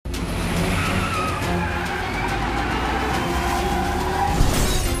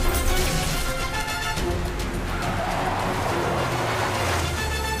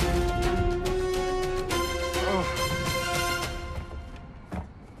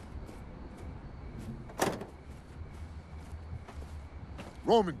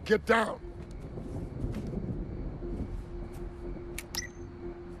Roman, get down!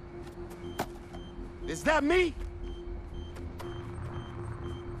 Is that me?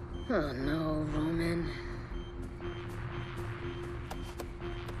 Oh no, Roman.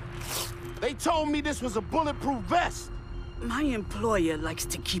 They told me this was a bulletproof vest. My employer likes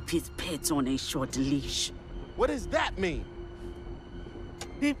to keep his pets on a short leash. What does that mean?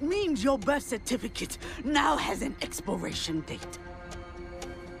 It means your birth certificate now has an expiration date.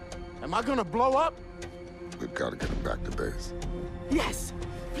 Am I gonna blow up? We've got to get him back to base. Yes,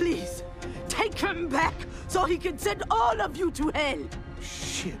 please. Take him back so he can send all of you to hell.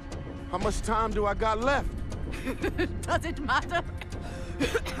 Shit. How much time do I got left? Does it matter?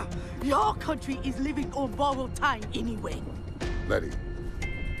 Your country is living on borrowed time anyway. Letty,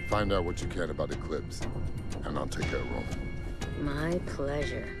 find out what you can about Eclipse, and I'll take care of Roman. My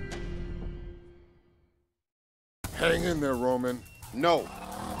pleasure. Hang in there, Roman. No.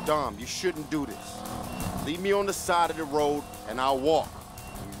 Dom, you shouldn't do this. Leave me on the side of the road, and I'll walk.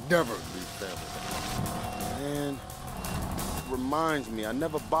 We never leave family. Man, reminds me, I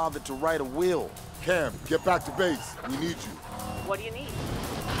never bothered to write a will. Cam, get back to base. We need you. What do you need?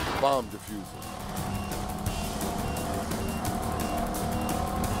 Bomb diffuser.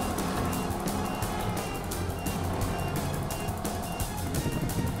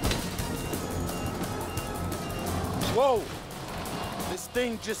 Whoa! This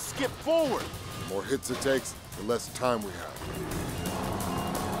thing just skipped forward. The more hits it takes, the less time we have.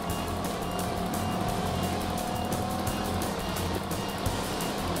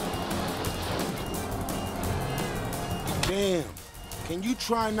 Damn. Can you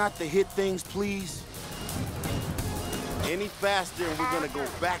try not to hit things, please? Any faster and we're gonna go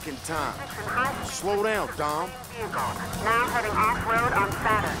back in time. Slow down, Dom. Now heading off-road on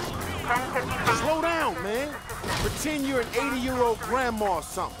Saturn. 1055. Slow down, man. Pretend you're an 80-year-old grandma or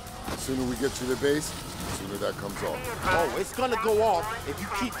something. The sooner we get to the base, the sooner that comes off. Oh, it's gonna go off if you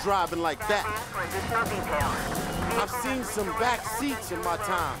keep driving like that. For additional details. I've seen some back seats in my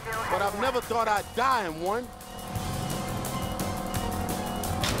time, but I've never thought I'd die in one.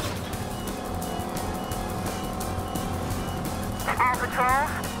 All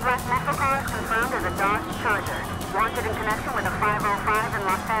patrols, Black muscle car is confirmed as a Dodge Charger. Wanted in connection with a 505 in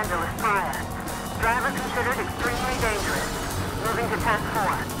Los Angeles prior. Driver considered extremely dangerous. Moving to task 4.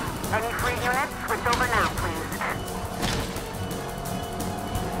 Any free units, switch over now, please.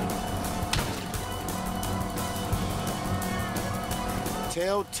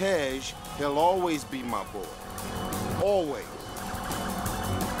 Tell Tej he'll always be my boy. Always.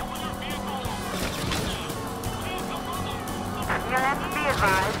 Units, be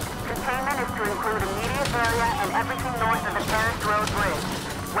advised, containment is to include immediate area and everything north of the Terrace Road Bridge.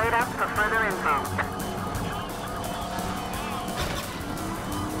 Wait up for further info.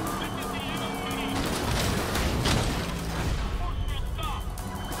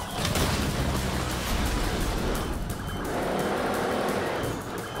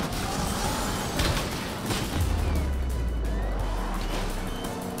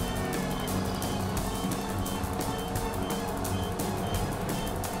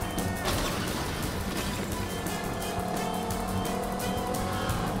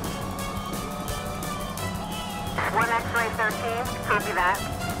 Copy that.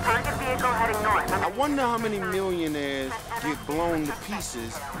 Target vehicle heading north. I wonder how many millionaires get blown to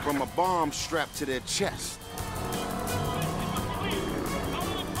pieces from a bomb strapped to their chest.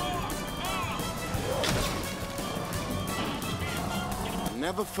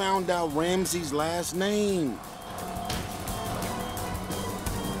 Never found out Ramsey's last name.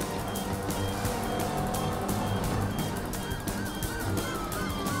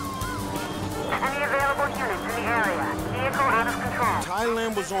 Any available units in the area? Vehicle out of control.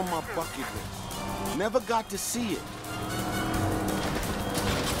 Thailand was on my bucket list. Never got to see it.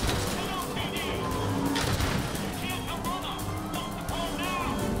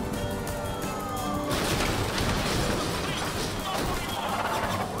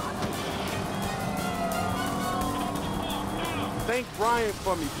 Thank Brian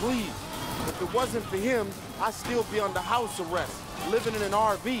for me, please. If it wasn't for him, I'd still be under house arrest, living in an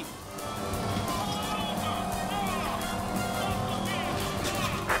RV.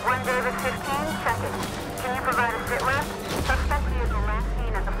 1 David 15 seconds. Can you provide a sit rep? Suspect vehicle last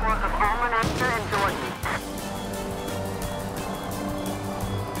seen at the fork of Almanaster and Jordan.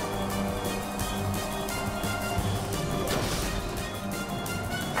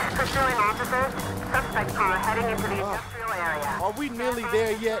 Pursuing officers, suspect car heading into the industrial area. Are we nearly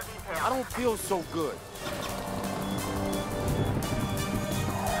there yet? I don't feel so good.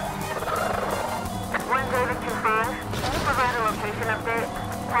 1 David 25, can you provide a location update?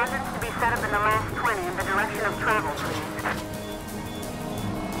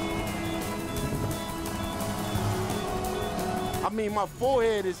 mean, my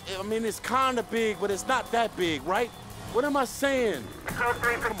forehead is, I mean, it's kind of big, but it's not that big, right? What am I saying? Code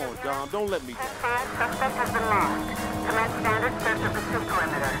 3 Come on, Dom, don't let me down. 5, suspect has been lost. Commence standard search of the suit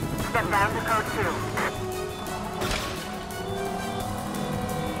perimeter. Step down to code 2.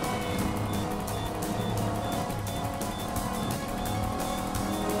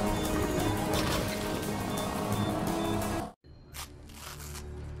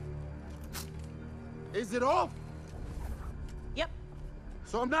 Is it off? Yep.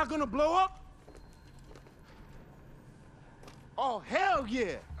 So I'm not gonna blow up? Oh, hell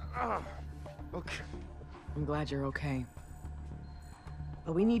yeah! Okay. I'm glad you're okay.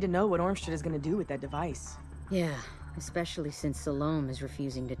 But we need to know what Ormstrad is gonna do with that device. Yeah, especially since Salome is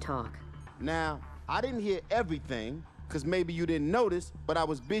refusing to talk. Now, I didn't hear everything, because maybe you didn't notice, but I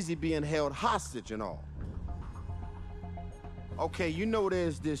was busy being held hostage and all. Okay, you know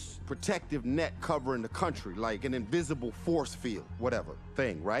there's this protective net covering the country, like an invisible force field, whatever,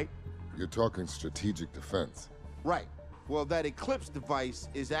 thing, right? You're talking strategic defense. Right. Well, that Eclipse device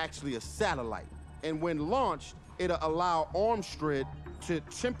is actually a satellite. And when launched, it'll allow Ormstrad to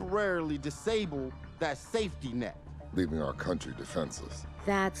temporarily disable that safety net. Leaving our country defenseless.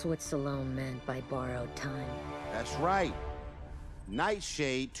 That's what Salome meant by borrowed time. That's right.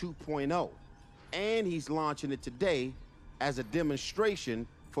 Nightshade 2.0. And he's launching it today as a demonstration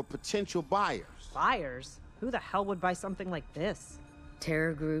for potential buyers. Buyers? Who the hell would buy something like this?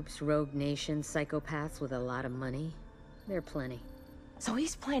 Terror groups, rogue nations, psychopaths with a lot of money. There are plenty. So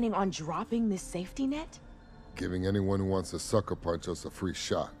he's planning on dropping this safety net? Giving anyone who wants to sucker punch us a free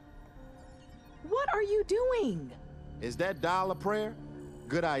shot. What are you doing? Is that dial a prayer?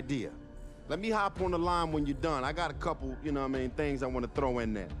 Good idea. Let me hop on the line when you're done. I got a couple, you know what I mean, things I want to throw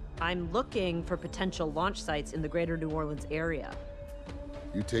in there. I'm looking for potential launch sites in the greater New Orleans area.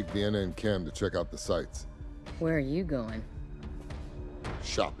 You take Vienna and Cam to check out the sites. Where are you going?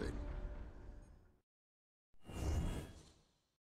 Shopping.